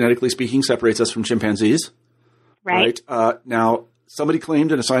little, genetically speaking, separates us from chimpanzees. Right. Now, somebody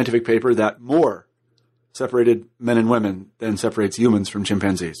claimed in a scientific paper that more separated men and women than separates humans from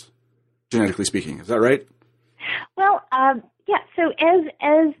chimpanzees, genetically speaking. Is that right? Well, yeah. So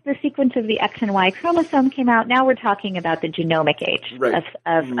as the sequence of the X and Y chromosome came out, now we're talking about the genomic age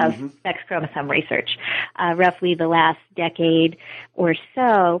of sex chromosome research, roughly the last decade or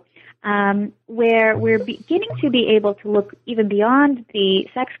so. Where we're beginning to be able to look even beyond the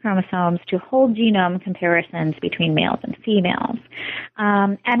sex chromosomes to whole genome comparisons between males and females.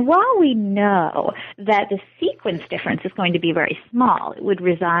 And while we know that the sequence difference is going to be very small, it would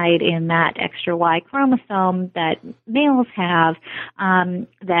reside in that extra Y chromosome that males have,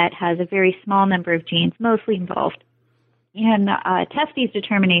 that has a very small number of genes, mostly involved in testes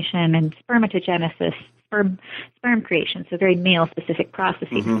determination and spermatogenesis, sperm creation, so very male-specific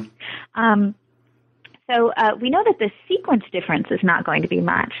processes. So we know that the sequence difference is not going to be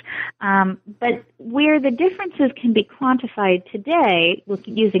much, but where the differences can be quantified today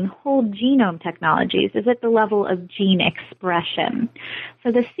using whole genome technologies is at the level of gene expression.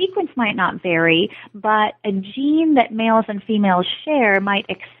 So the sequence might not vary, but a gene that males and females share might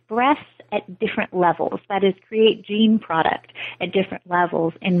express at different levels, that is, create gene product at different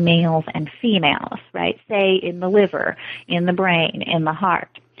levels in males and females, right? Say in the liver, in the brain, in the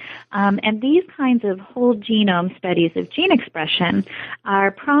heart. And these kinds of whole genome studies of gene expression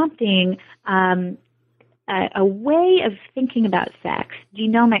are prompting a way of thinking about sex,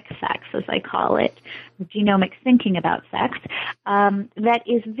 genomic sex, as I call it, genomic thinking about sex, that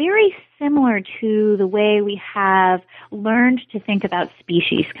is very similar to the way we have learned to think about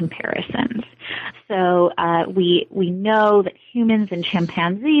species comparisons. So we know that humans and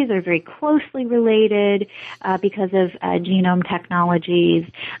chimpanzees are very closely related because of genome technologies.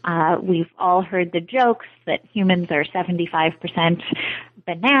 We've all heard the jokes that humans are 75%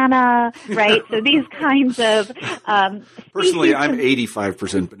 banana, right? So these kinds of personally, I'm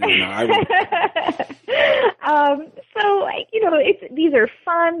 85% banana. So these are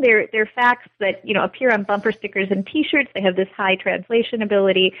fun. They're facts that appear on bumper stickers and T-shirts. They have this high translation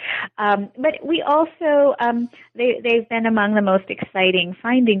ability, but we also they've been among the most exciting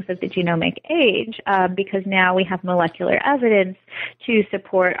findings of the genomic age because now we have molecular evidence to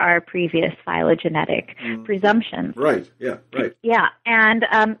support our previous phylogenetic presumptions. Right. Yeah. Right. Yeah. And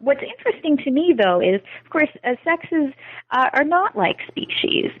what's interesting to me, though, is, of course, sexes are not like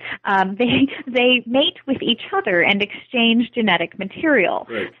species. They mate with each other and exchange genetic material.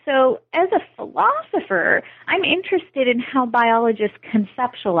 Right. So as a philosopher, I'm interested in how biologists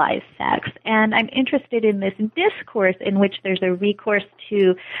conceptualize sex, and I'm interested in this discourse in which there's a recourse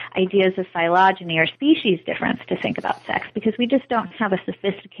to ideas of phylogeny or species difference to think about sex, because we just don't have a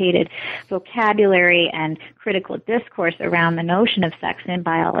sophisticated vocabulary and critical discourse around the notion of sex in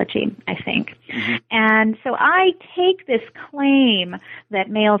biology, I think. And so I take this claim that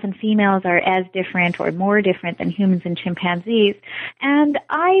males and females are as different or more different than humans and chimpanzees, and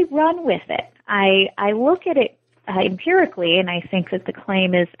I run with it. I look at it empirically, and I think that the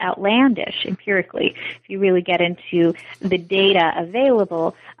claim is outlandish empirically. If you really get into the data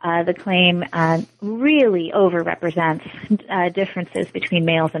available, the claim really overrepresents differences between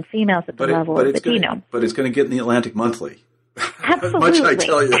males and females at the level of the genome. But it's going to get in the Atlantic Monthly. Absolutely. Much I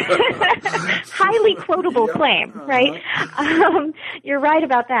tell you. Highly quotable claim, right? You're right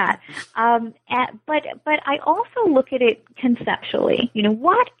about that. But I also look at it conceptually.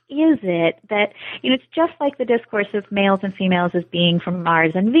 What is it that, it's just like the discourse of males and females as being from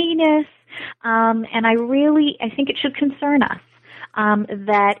Mars and Venus. And I think it should concern us.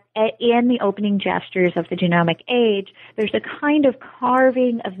 That in the opening gestures of the genomic age, there's a kind of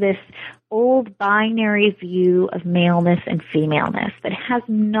carving of this old binary view of maleness and femaleness that has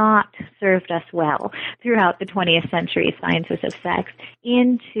not served us well throughout the 20th century sciences of sex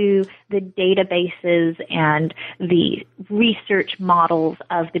into the databases and the research models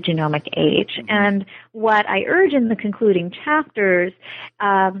of the genomic age. And what I urge in the concluding chapters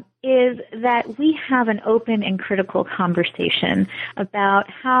is that we have an open and critical conversation about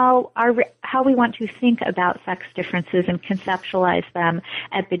how we want to think about sex differences and conceptualize them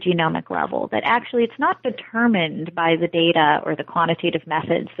at the genomic level. That actually it's not determined by the data or the quantitative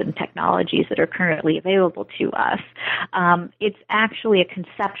methods and technologies that are currently available to us. It's actually a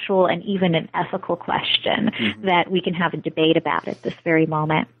conceptual and even an ethical question that we can have a debate about at this very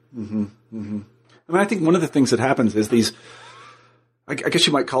moment. Mm-hmm. Mm-hmm. I mean, I think one of the things that happens is these, I guess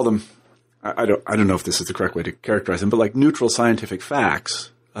you might call them, I don't know if this is the correct way to characterize them, but like neutral scientific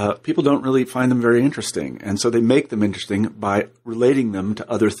facts, people don't really find them very interesting. And so they make them interesting by relating them to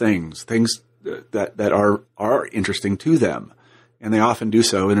other things that are interesting to them. And they often do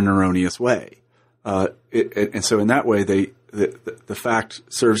so in an erroneous way. And so in that way, the fact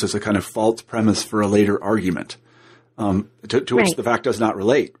serves as a kind of false premise for a later argument. To which the fact does not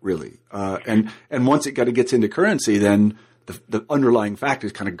relate, really. And once it gets into currency, then the underlying fact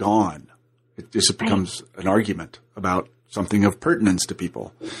is kind of gone. It just becomes an argument about something of pertinence to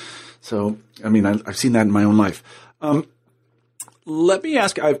people. So, I mean, I've seen that in my own life. Let me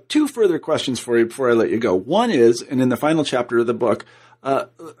ask, I have two further questions for you before I let you go. One is, and in the final chapter of the book, I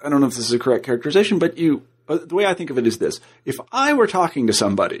don't know if this is a correct characterization, but the way I think of it is this. If I were talking to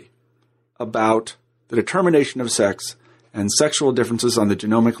somebody about the determination of sex and sexual differences on the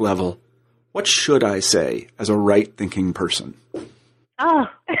genomic level, what should I say as a right-thinking person? Oh.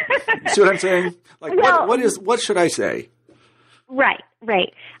 See what I'm saying? Like, well, what should I say? Right.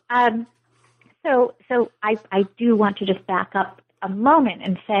 So I do want to just back up a moment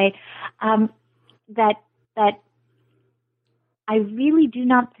and say that I really do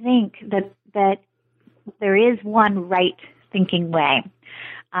not think that there is one right thinking way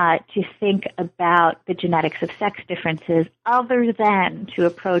to think about the genetics of sex differences other than to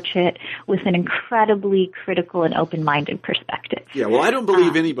approach it with an incredibly critical and open-minded perspective. Yeah, well, I don't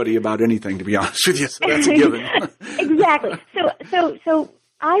believe anybody about anything, to be honest with you, so that's a given. Exactly. So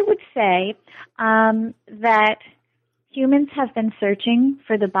I would say that humans have been searching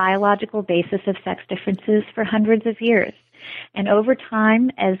for the biological basis of sex differences for hundreds of years. And over time,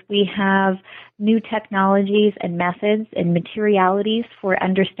 as we have new technologies and methods and materialities for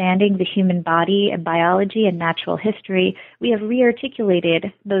understanding the human body and biology and natural history, we have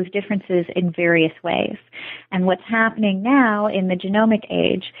rearticulated those differences in various ways. And what's happening now in the genomic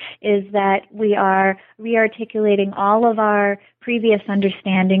age is that we are rearticulating all of our previous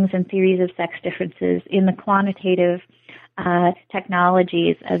understandings and theories of sex differences in the quantitative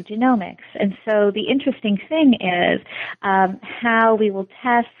technologies of genomics. And so the interesting thing is how we will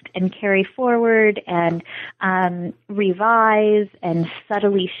test and carry forward and revise and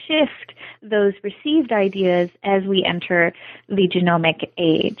subtly shift those received ideas as we enter the genomic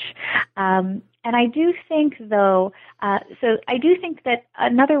age. And I do think, though, I do think that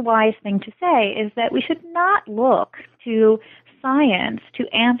another wise thing to say is that we should not look to science to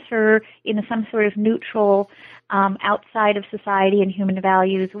answer in some sort of neutral, outside of society and human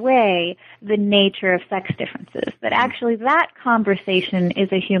values way, the nature of sex differences. That actually that conversation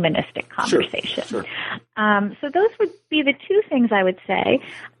is a humanistic conversation. Sure. So those would be the two things I would say.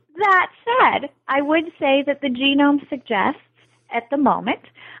 That said, I would say that the genome suggests at the moment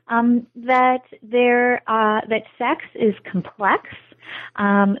that sex is complex.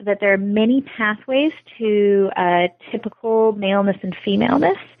 That there are many pathways to typical maleness and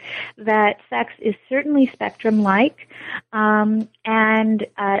femaleness, that sex is certainly spectrum-like, and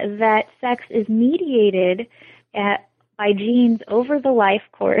that sex is mediated by genes over the life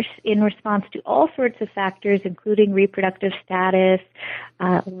course in response to all sorts of factors, including reproductive status,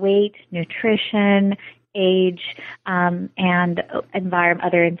 weight, nutrition, age, and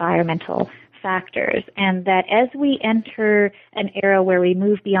other environmental factors, and that as we enter an era where we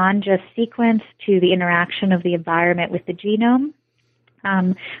move beyond just sequence to the interaction of the environment with the genome,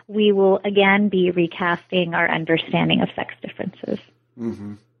 we will again be recasting our understanding of sex differences.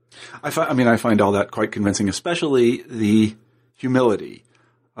 Mm-hmm. I find all that quite convincing, especially the humility.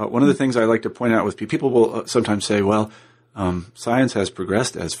 One of the things I like to point out with people will sometimes say, well, science has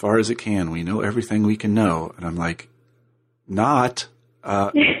progressed as far as it can. We know everything we can know. And I'm like, not.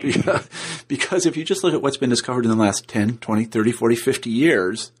 Because if you just look at what's been discovered in the last 10, 20, 30, 40, 50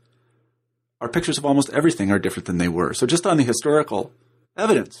 years, our pictures of almost everything are different than they were. So just on the historical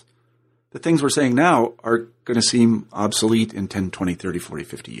evidence, the things we're saying now are going to seem obsolete in 10, 20, 30, 40,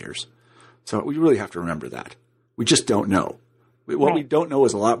 50 years. So we really have to remember that. We just don't know. What we don't know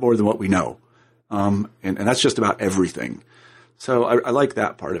is a lot more than what we know. And that's just about everything. So I like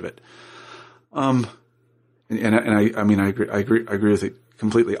that part of it. And I agree with it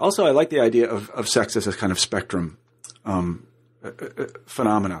completely. Also, I like the idea of sex as a kind of spectrum.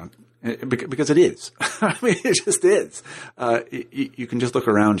 phenomenon. Because it is. I mean, it just is. You can just look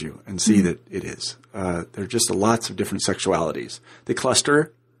around you and see that it is. There are just lots of different sexualities. They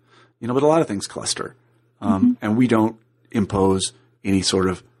cluster, but a lot of things cluster. And we don't impose any sort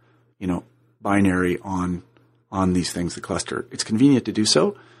of, binary on these things that cluster. It's convenient to do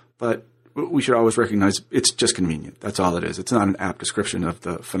so, but we should always recognize it's just convenient. That's all it is. It's not an apt description of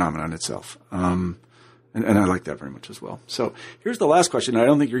the phenomenon itself. And I like that very much as well. So here's the last question. I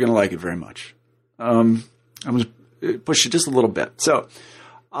don't think you're going to like it very much. I'm going to push it just a little bit. So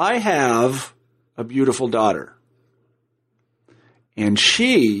I have a beautiful daughter. And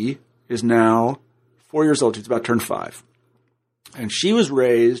she is now 4 years old. She's about to turn 5. And she was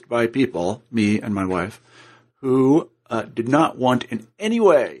raised by people, me and my wife, who did not want in any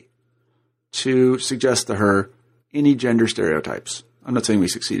way to suggest to her any gender stereotypes. I'm not saying we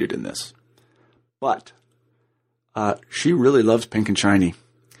succeeded in this. But she really loves pink and shiny,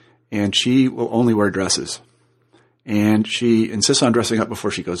 and she will only wear dresses. And she insists on dressing up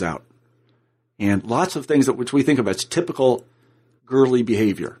before she goes out. And lots of things which we think of as typical girly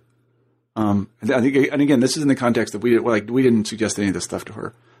behavior. And again, this is in the context that we didn't suggest any of this stuff to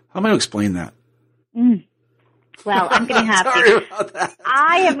her. How am I going to explain that? Well, I'm going to have Sorry about that.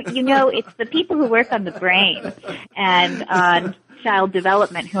 I am, it's the people who work on the brain and on child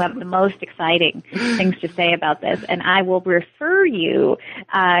development who have the most exciting things to say about this. And I will refer you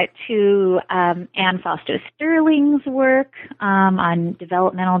to Anne Foster Sterling's work on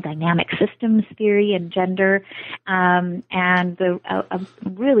developmental dynamic systems theory and gender, and a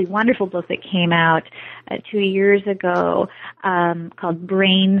really wonderful book that came out 2 years ago called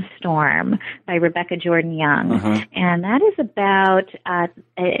Brainstorm by Rebecca Jordan-Young. And that is about a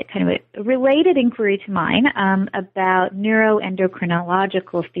kind of a related inquiry to mine about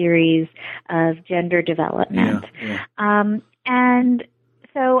neuroendocrinological theories of gender development. And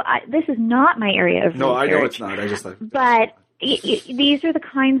so this is not my area of research. No, I know it's not. I just like. But these are the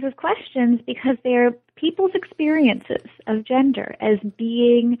kinds of questions because they're people's experiences of gender as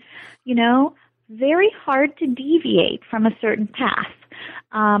being, very hard to deviate from a certain path.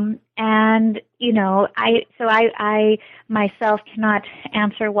 And, I myself cannot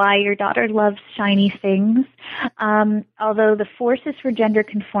answer why your daughter loves shiny things. Although the forces for gender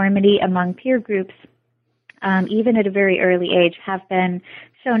conformity among peer groups, even at a very early age, have been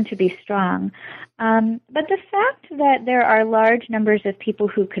shown to be strong. But the fact that there are large numbers of people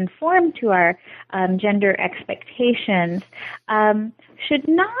who conform to our gender expectations should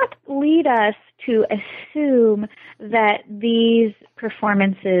not lead us to assume that these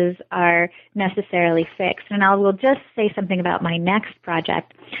performances are necessarily fixed. And I will just say something about my next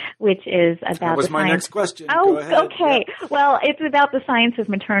project, which is about that was the my science. next question. Oh, Go ahead. okay. Yeah. Well, it's about the science of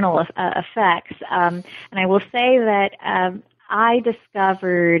maternal effects. And I will say that I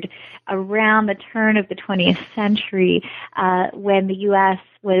discovered around the turn of the 20th century when the U.S.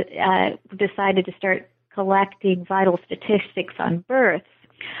 decided to start collecting vital statistics on births.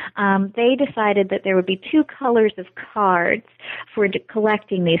 They decided that there would be two colors of cards for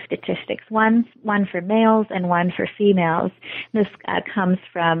collecting these statistics, one for males and one for females. This comes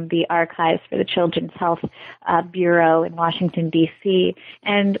from the Archives for the Children's Health Bureau in Washington, D.C.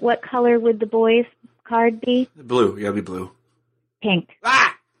 And what color would the boys' card be? Blue. Yeah, it'd be blue. Pink.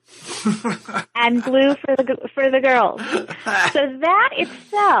 Ah! And blue for the girls. So that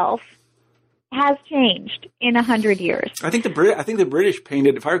itself has changed in 100 years. I think the British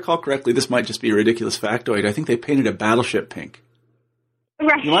painted, if I recall correctly, this might just be a ridiculous factoid. I think they painted a battleship pink.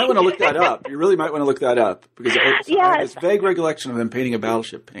 Right. You might want to look that up. You really might want to look that up because I have this Yes. vague recollection of them painting a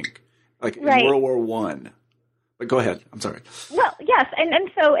battleship pink, like in Right. World War I. But go ahead. I'm sorry. Well, yes, and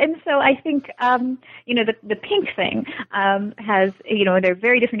so I think the pink thing has there are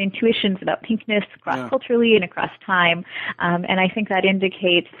very different intuitions about pinkness cross culturally and across time, and I think that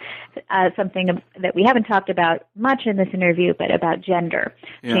indicates something that we haven't talked about much in this interview, but about gender,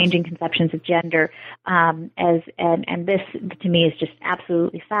 changing conceptions of gender, and this to me is just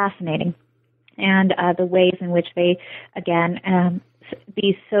absolutely fascinating, and the ways in which they again.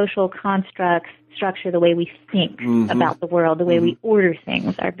 These social constructs structure the way we think about the world, the way we order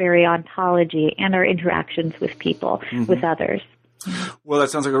things, our very ontology, and our interactions with people, with others. Well, that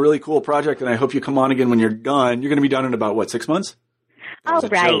sounds like a really cool project, and I hope you come on again when you're done. You're going to be done in about, 6 months? Oh,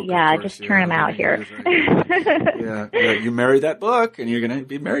 right, just turn them out here. Yeah, you marry that book, and you're going to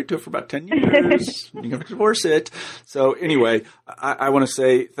be married to it for about 10 years. You're going to divorce it. So anyway, I want to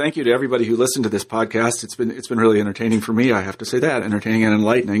say thank you to everybody who listened to this podcast. It's been really entertaining for me. I have to say that, entertaining and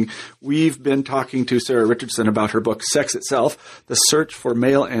enlightening. We've been talking to Sarah Richardson about her book, Sex Itself, The Search for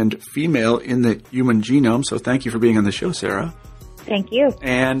Male and Female in the Human Genome. So thank you for being on the show, Sarah. Thank you.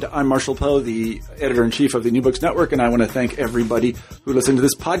 And I'm Marshall Poe, the editor-in-chief of the New Books Network, and I want to thank everybody who listened to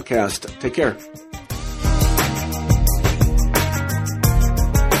this podcast. Take care.